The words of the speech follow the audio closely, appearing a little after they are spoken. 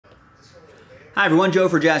Hi everyone, Joe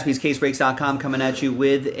for JaspysCaseBreaks.com coming at you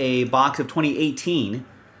with a box of 2018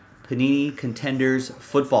 Panini Contenders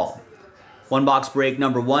football. One box break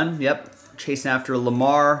number one. Yep, chasing after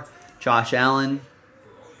Lamar, Josh Allen.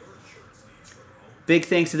 Big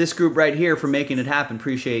thanks to this group right here for making it happen.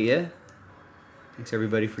 Appreciate you. Thanks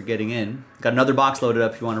everybody for getting in. Got another box loaded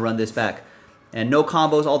up if you want to run this back. And no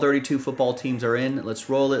combos, all 32 football teams are in. Let's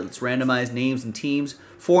roll it. Let's randomize names and teams.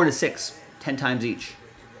 4 and a 6, 10 times each.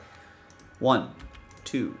 1,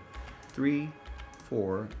 2, 3,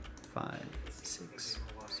 4, 5, 6,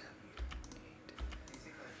 7,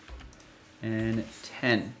 8, and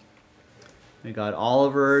 10. We got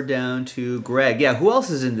Oliver down to Greg. Yeah, who else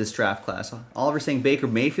is in this draft class? Oliver saying Baker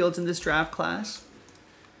Mayfield's in this draft class.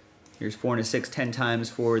 Here's 4 and a 6, 10 times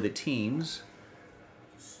for the teams.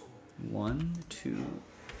 1, 2,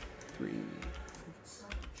 3, 4, 5,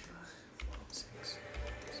 6, 7,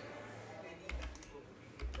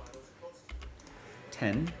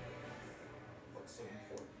 10.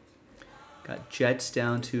 Got Jets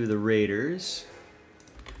down to the Raiders.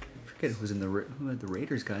 I forget who had the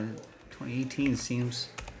Raiders guy. 2018 seems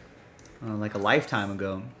like a lifetime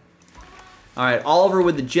ago. All right, Oliver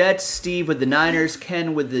with the Jets, Steve with the Niners,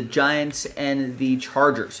 Ken with the Giants and the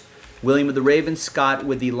Chargers. William with the Ravens, Scott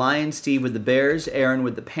with the Lions, Steve with the Bears, Aaron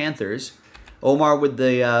with the Panthers, Omar with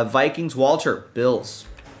the Vikings, Walter, Bills,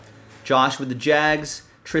 Josh with the Jags,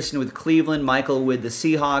 Tristan with Cleveland, Michael with the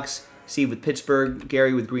Seahawks, Steve with Pittsburgh,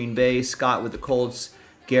 Gary with Green Bay, Scott with the Colts,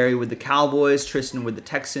 Gary with the Cowboys, Tristan with the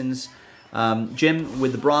Texans, Jim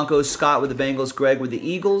with the Broncos, Scott with the Bengals, Greg with the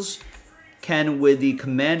Eagles, Ken with the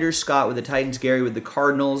Commanders, Scott with the Titans, Gary with the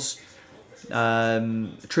Cardinals,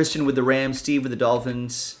 Tristan with the Rams, Steve with the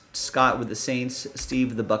Dolphins, Scott with the Saints, Steve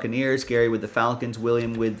with the Buccaneers, Gary with the Falcons,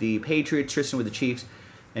 William with the Patriots, Tristan with the Chiefs,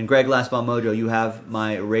 and Greg Lastball Mojo, you have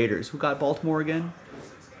my Raiders. Who got Baltimore again?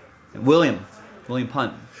 And William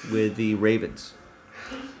Punt with the Ravens.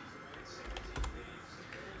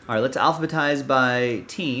 All right, let's alphabetize by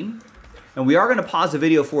team. And we are going to pause the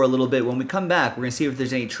video for a little bit. When we come back, we're going to see if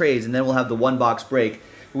there's any trades, and then we'll have the one box break.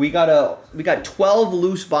 We got 12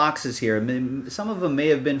 loose boxes here. I mean, some of them may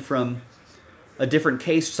have been from a different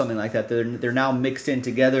case or something like that. They're now mixed in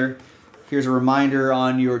together. Here's a reminder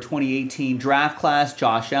on your 2018 draft class.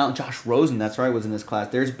 Josh Allen, Josh Rosen, that's right, was in this class.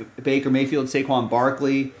 There's Baker Mayfield, Saquon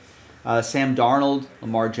Barkley, Sam Darnold,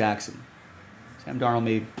 Lamar Jackson. Sam Darnold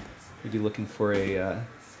may be looking for a... is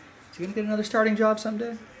he going to get another starting job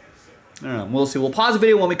someday? I don't know. We'll see. We'll pause the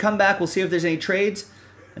video. When we come back, we'll see if there's any trades,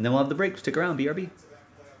 and then we'll have the break. Stick around, BRB.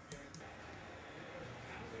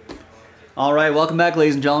 All right, welcome back,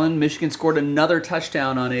 ladies and gentlemen. Michigan scored another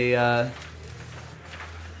touchdown on a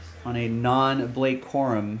non-Blake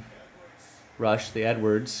Corum rush. The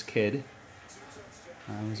Edwards kid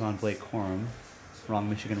was on Blake Corum. Wrong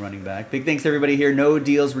Michigan running back. Big thanks to everybody here. No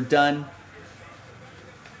deals were done.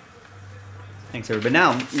 Thanks, everybody.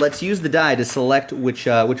 Now, let's use the die to select which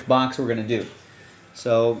box we're going to do.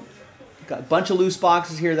 So, got a bunch of loose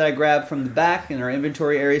boxes here that I grabbed from the back in our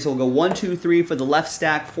inventory area. So, we'll go 1, 2, 3 for the left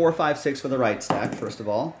stack, 4, 5, 6 for the right stack, first of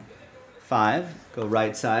all. 5, go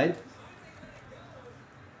right side.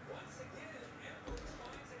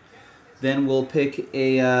 Then we'll pick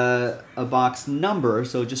a box number.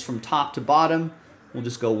 So, just from top to bottom, we'll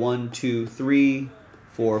just go 1, 2, 3,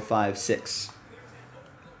 4, 5, 6.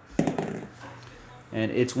 And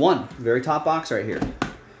it's 1, very top box right here.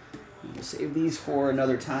 We'll save these for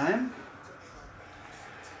another time.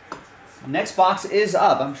 Next box is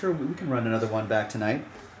up. I'm sure we can run another one back tonight.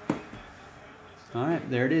 All right,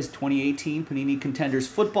 there it is. 2018 Panini Contenders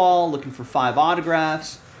football. Looking for 5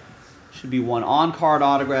 autographs. Should be 1 on-card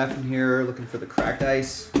autograph in here. Looking for the cracked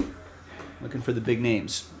ice. Looking for the big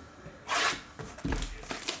names.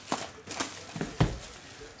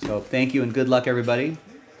 So thank you and good luck, everybody.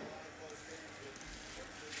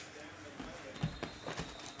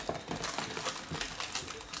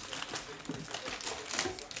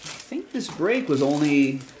 This break was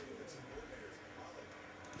only,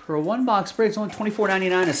 for a one box break, it's only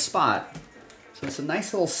 $24.99 a spot. So it's a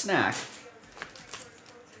nice little snack.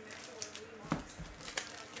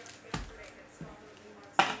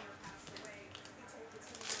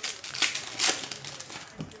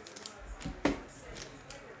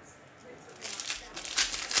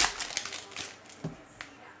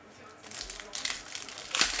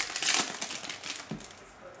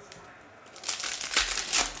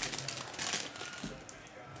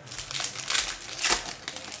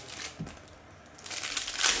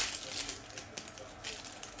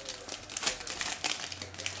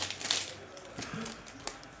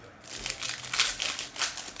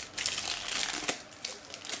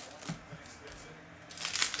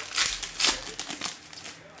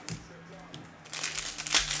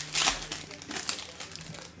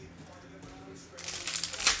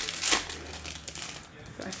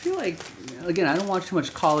 like, again, I don't watch too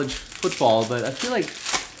much college football, but I feel like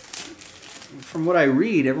from what I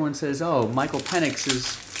read, everyone says, oh, Michael Penix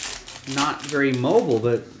is not very mobile,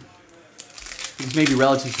 but he's maybe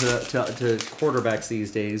relative to quarterbacks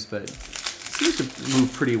these days, but seems to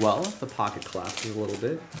move pretty well if the pocket collapses a little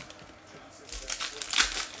bit.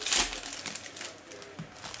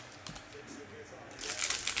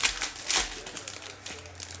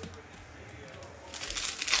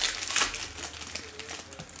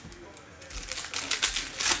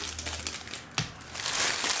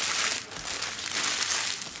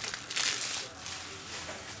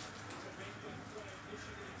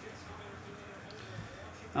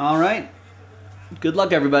 All right. Good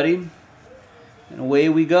luck, everybody. And away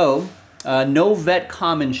we go. No vet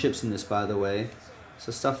common ships in this, by the way.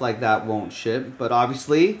 So stuff like that won't ship. But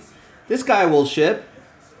obviously, this guy will ship.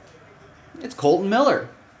 It's Colton Miller.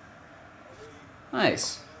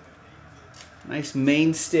 Nice. Nice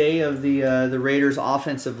mainstay of the Raiders'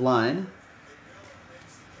 offensive line.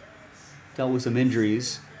 Dealt with some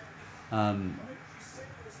injuries back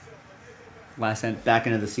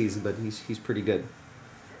end of the season, but he's pretty good.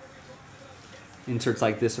 Inserts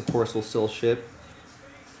like this, of course, will still ship.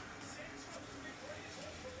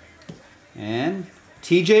 And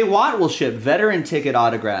TJ Watt will ship, veteran ticket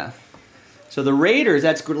autograph. So the Raiders,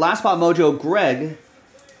 that's Last Spot Mojo Greg,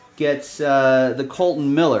 gets the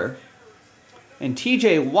Colton Miller. And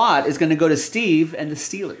TJ Watt is going to go to Steve and the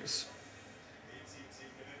Steelers.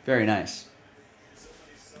 Very nice.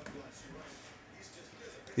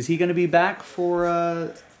 Is he going to be back for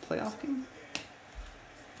a playoff game?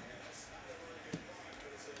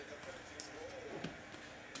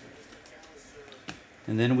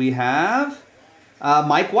 And then we have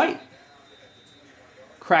Mike White.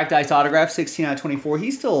 Cracked ice autograph, 16 out of 24.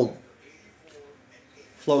 He's still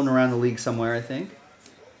floating around the league somewhere, I think.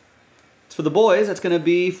 It's for the boys. That's going to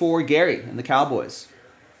be for Gary and the Cowboys.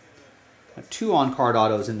 Got 2 on-card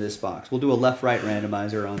autos in this box. We'll do a left-right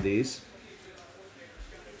randomizer on these.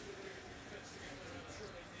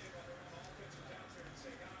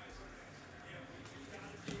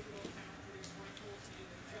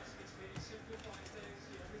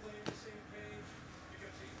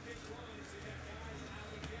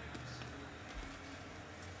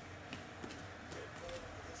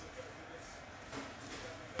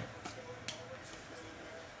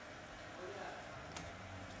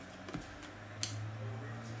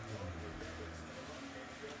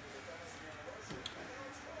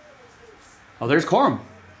 Oh, there's Corum.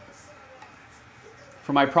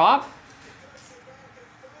 For my prop.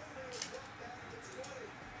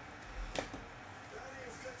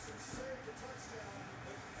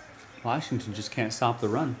 Washington just can't stop the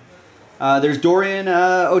run. There's Dorian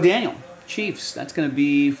O'Daniel. Chiefs. That's going to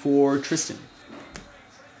be for Tristan.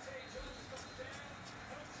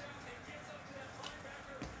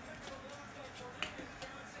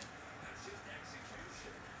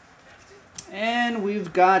 And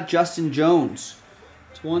we've got Justin Jones.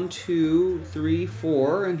 It's 1, 2, 3,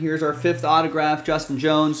 4. And here's our 5th autograph, Justin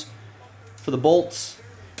Jones for the Bolts.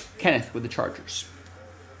 Kenneth with the Chargers.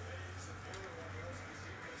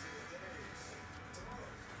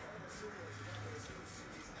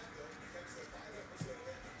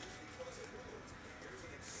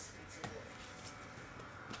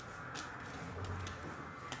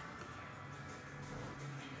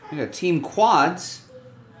 We got Team Quads.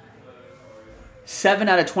 7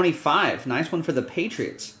 out of 25. Nice one for the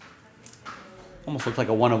Patriots. Almost looked like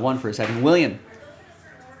a 1-of-1 for a second. William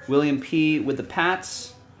P. with the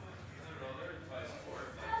Pats.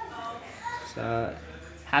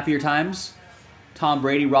 Happier Times. Tom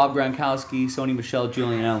Brady, Rob Gronkowski, Sony Michel,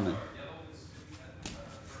 Julian Edelman.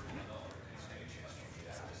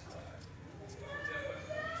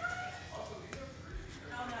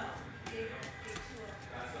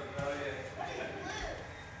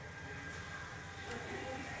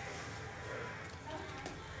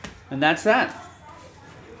 And that's that.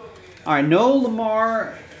 All right, no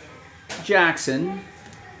Lamar Jackson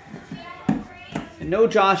and no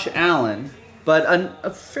Josh Allen, but a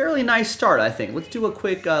fairly nice start, I think. Let's do a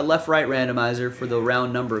quick left-right randomizer for the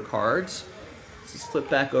round number cards. Let's just flip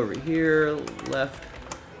back over here, left,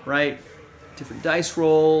 right, different dice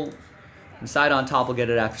roll. And side on top will get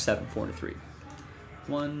it after 7, 4, and 3.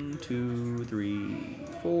 1, 2, 3,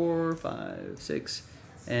 4, 5, 6,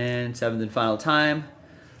 and 7th and final time.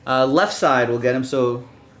 Left side will get him, so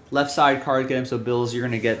left side card get him, so Bills, you're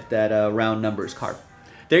going to get that round numbers card.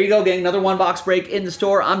 There you go, gang. Another one box break in the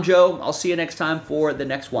store. I'm Joe. I'll see you next time for the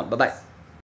next one. Bye-bye.